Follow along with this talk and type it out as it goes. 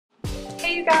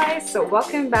you guys, so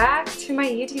welcome back to my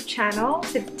YouTube channel.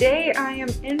 Today I am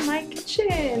in my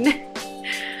kitchen.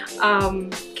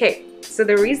 Okay, so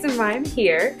the reason why I'm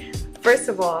here, first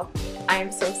of all, I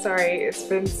am so sorry. It's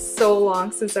been so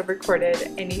long since I've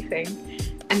recorded anything.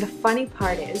 And the funny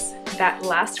part is that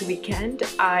last weekend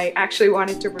I actually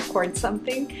wanted to record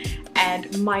something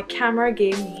and my camera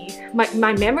gave me,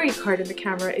 my memory card in the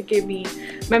camera, it gave me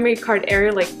memory card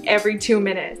error like every 2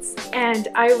 minutes. And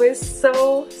I was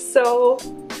so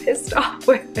pissed off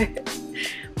with it.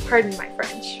 Pardon my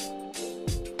French.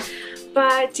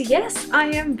 But yes, I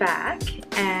am back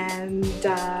and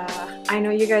I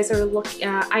know you guys are looking,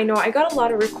 I know I got a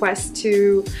lot of requests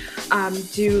to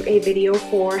do a video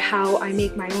for how I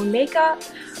make my own makeup,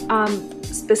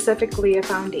 specifically a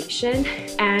foundation.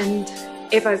 And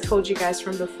if I've told you guys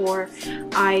from before,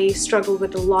 I struggle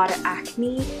with a lot of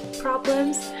acne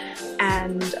problems,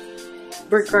 and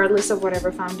regardless of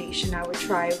whatever foundation I would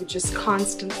try, it would just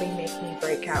constantly make me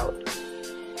break out.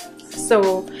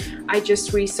 So I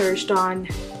just researched on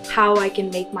how I can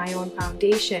make my own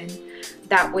foundation.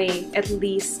 That way, at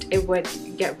least it would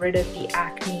get rid of the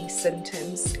acne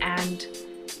symptoms, and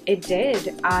it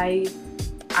did. I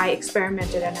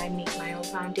experimented and I made my own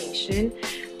foundation,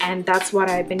 and that's what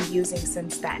I've been using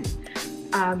since then.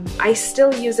 I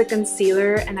still use a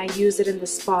concealer and I use it in the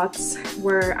spots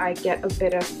where I get a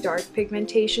bit of dark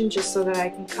pigmentation just so that I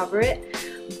can cover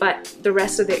it. But the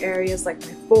rest of the areas like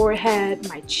my forehead,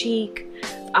 my cheek,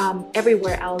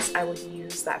 everywhere else I would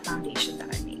use that foundation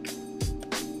that I make.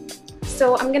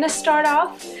 So I'm gonna start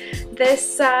off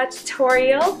this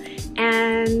tutorial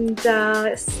and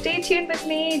stay tuned with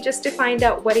me just to find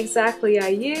out what exactly I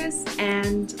use,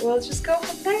 and we'll just go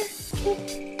from there.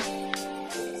 Okay.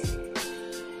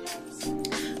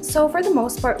 So for the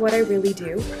most part, what I really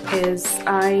do is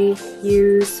I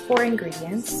use 4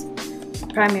 ingredients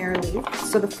primarily.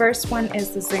 So the first one is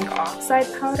the zinc oxide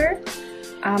powder.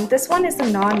 This one is a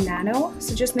non-nano,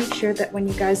 so just make sure that when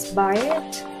you guys buy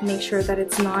it, make sure that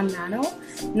it's non-nano.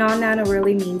 Non-nano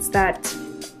really means that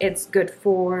it's good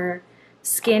for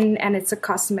skin and it's a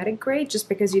cosmetic grade, just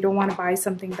because you don't want to buy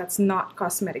something that's not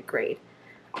cosmetic grade.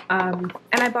 And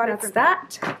I bought it for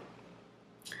that.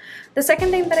 The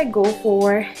second thing that I go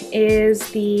for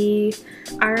is the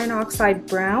iron oxide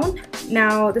brown.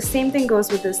 Now the same thing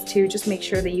goes with this too, just make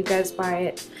sure that you guys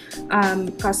buy it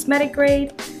cosmetic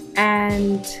grade,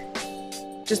 and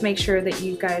just make sure that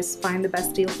you guys find the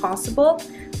best deal possible.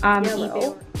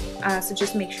 eBay, so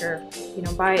just make sure, you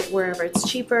know, buy it wherever it's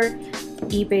cheaper,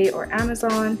 eBay or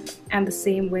Amazon, and the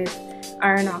same with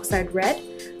iron oxide red.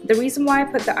 The reason why I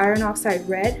put the iron oxide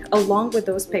red along with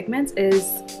those pigments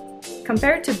is,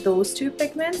 compared to those two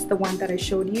pigments, the one that I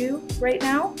showed you right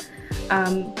now,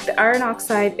 the iron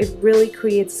oxide, it really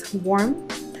creates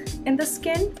warmth in the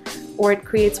skin, or it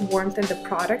creates warmth in the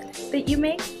product that you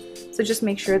make. So just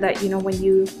make sure that, you know, when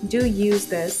you do use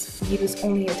this, use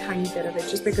only a tiny bit of it,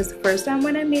 just because the first time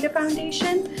when I made a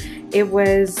foundation, it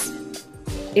was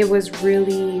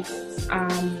really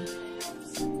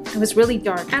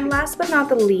dark. And last but not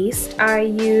the least, I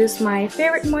use my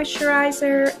favorite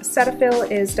moisturizer. Cetaphil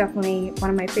is definitely one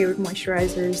of my favorite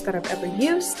moisturizers that I've ever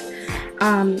used.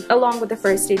 Along with the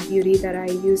First Aid Beauty that I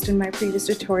used in my previous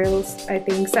tutorials, I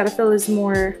think Cetaphil is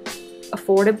more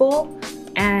affordable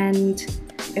and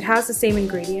it has the same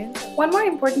ingredients. One more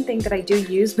important thing that I do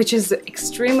use, which is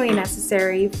extremely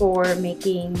necessary for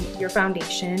making your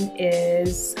foundation,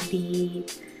 is the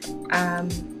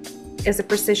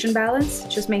precision balance.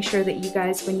 Just make sure that you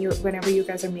guys, whenever you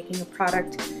guys are making a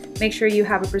product, make sure you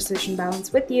have a precision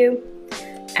balance with you,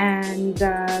 and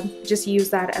just use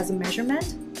that as a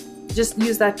measurement. Just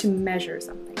use that to measure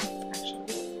something,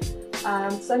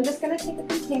 actually. So I'm just gonna take a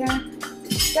container.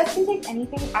 You guys can take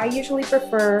anything. I usually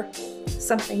prefer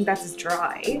something that's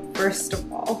dry, first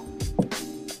of all.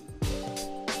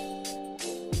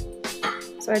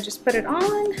 So I just put it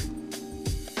on,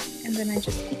 and then I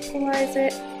just equalize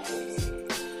it.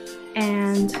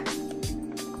 And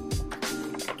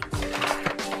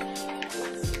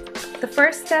the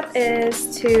first step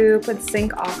is to put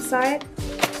zinc oxide.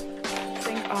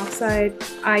 Zinc oxide,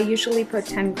 I usually put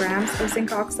 10 grams of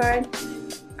zinc oxide.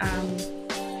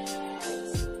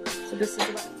 So this is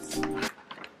what.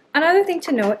 Another thing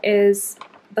to note is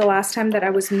the last time that I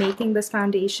was making this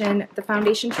foundation, the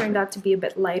foundation turned out to be a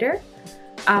bit lighter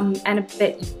and a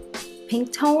bit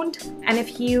pink toned. And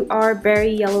if you are very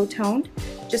yellow toned,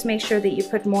 just make sure that you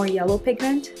put more yellow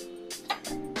pigment.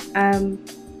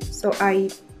 So I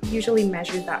usually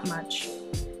measure that much,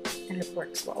 and it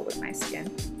works well with my skin.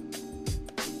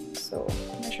 So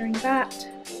measuring that,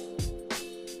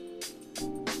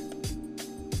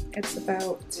 it's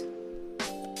about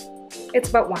it's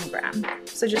about 1 gram.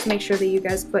 So just make sure that you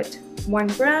guys put 1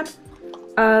 gram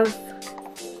of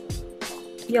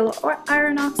yellow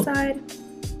iron oxide.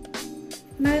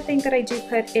 Another thing that I do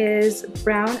put is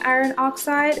brown iron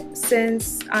oxide.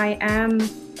 Since I am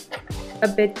a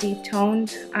bit deep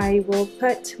toned, I will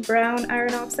put brown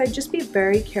iron oxide. Just be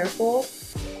very careful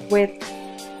with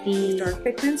the dark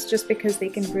pigments just because they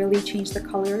can really change the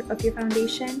color of your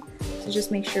foundation. So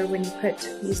just make sure when you put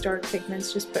these dark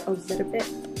pigments, just put a little bit,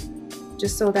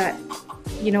 just so that,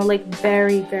 you know, like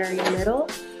very, very little,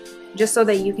 just so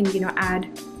that you can, you know, add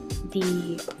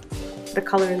the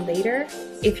color later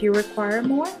if you require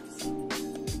more.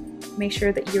 Make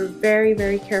sure that you're very,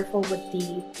 very careful with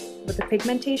the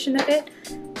pigmentation of it,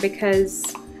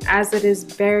 because as it is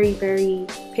very, very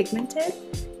pigmented,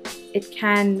 it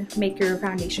can make your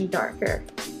foundation darker.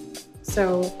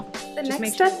 So the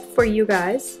next step for you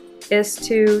guys is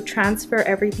to transfer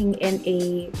everything in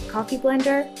a coffee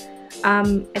blender.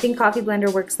 I think coffee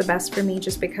blender works the best for me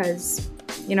just because,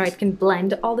 you know, it can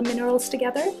blend all the minerals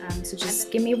together. So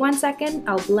just give me 1 second,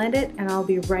 I'll blend it and I'll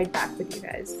be right back with you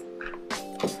guys.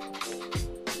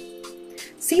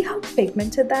 See how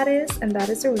pigmented that is? And that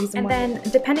is the reason why. And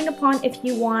then depending upon if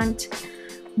you want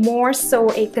more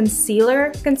so a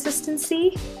concealer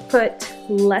consistency, put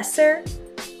lesser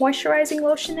moisturizing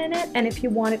lotion in it. And if you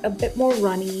want it a bit more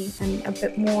runny and a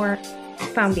bit more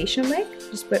foundation-like,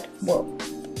 just put, whoa,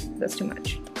 that's too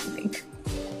much, I think.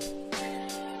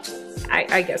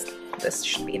 I guess this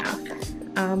should be enough.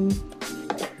 I'm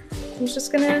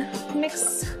just gonna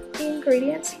mix the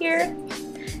ingredients here.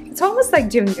 It's almost like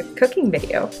doing a cooking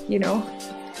video, you know?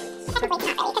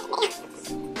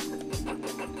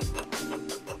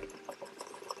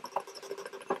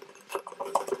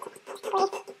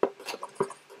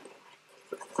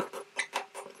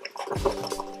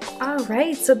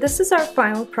 Alright, so this is our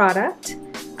final product.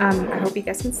 I hope you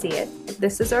guys can see it.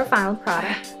 This is our final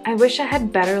product. I wish I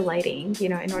had better lighting, you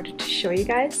know, in order to show you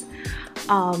guys.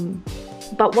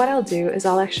 But what I'll do is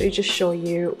I'll actually just show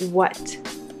you what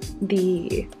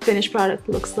the finished product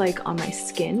looks like on my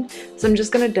skin. So I'm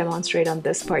just gonna demonstrate on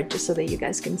this part just so that you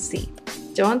guys can see.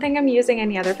 Don't think I'm using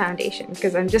any other foundation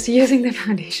because I'm just using the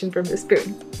foundation from the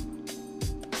spoon.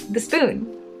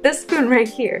 This spoon right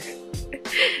here.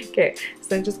 Okay,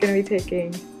 so I'm just gonna be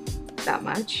taking that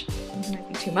much. It might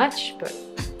be too much, but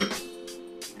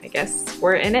I guess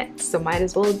we're in it, so might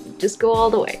as well just go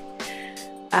all the way.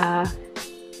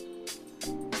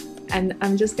 And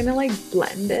I'm just gonna like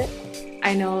blend it.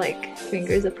 I know like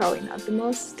fingers are probably not the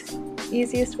most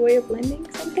easiest way of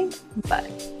blending something, but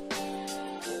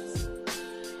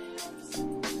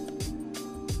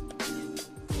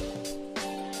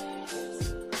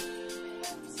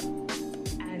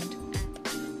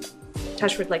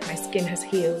touch wood, like my skin has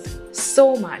healed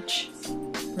so much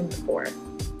from before.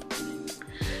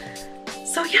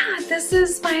 So yeah, this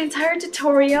is my entire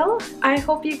tutorial. I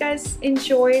hope you guys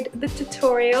enjoyed the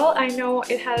tutorial. I know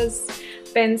it has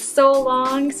been so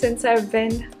long since I've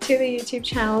been to the YouTube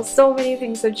channel. So many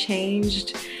things have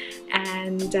changed,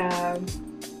 and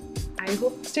I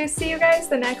hope to see you guys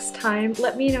the next time.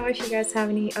 Let me know if you guys have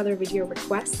any other video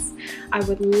requests. I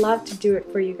would love to do it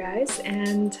for you guys,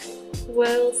 and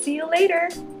we'll see you later.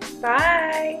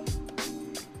 Bye!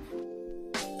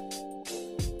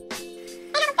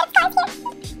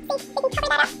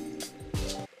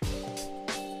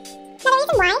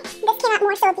 Why this came out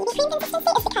more so BB cream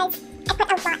consistency is because I put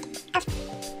a lot of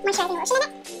moisturizing lotion in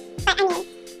it. But I mean,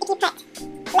 if you put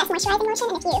less moisturizing lotion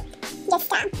and if you just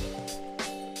keep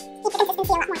the consistency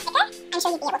a lot more thicker, I'm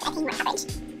sure you'd be able to attain more coverage.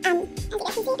 As you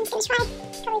guys can see, I'm just going to try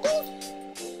cover these.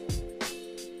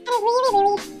 And it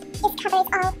really just covers all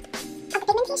of the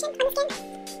pigmentation on the skin.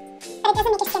 But it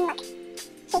doesn't make your skin look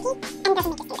shaky and it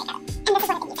doesn't make your skin bigger.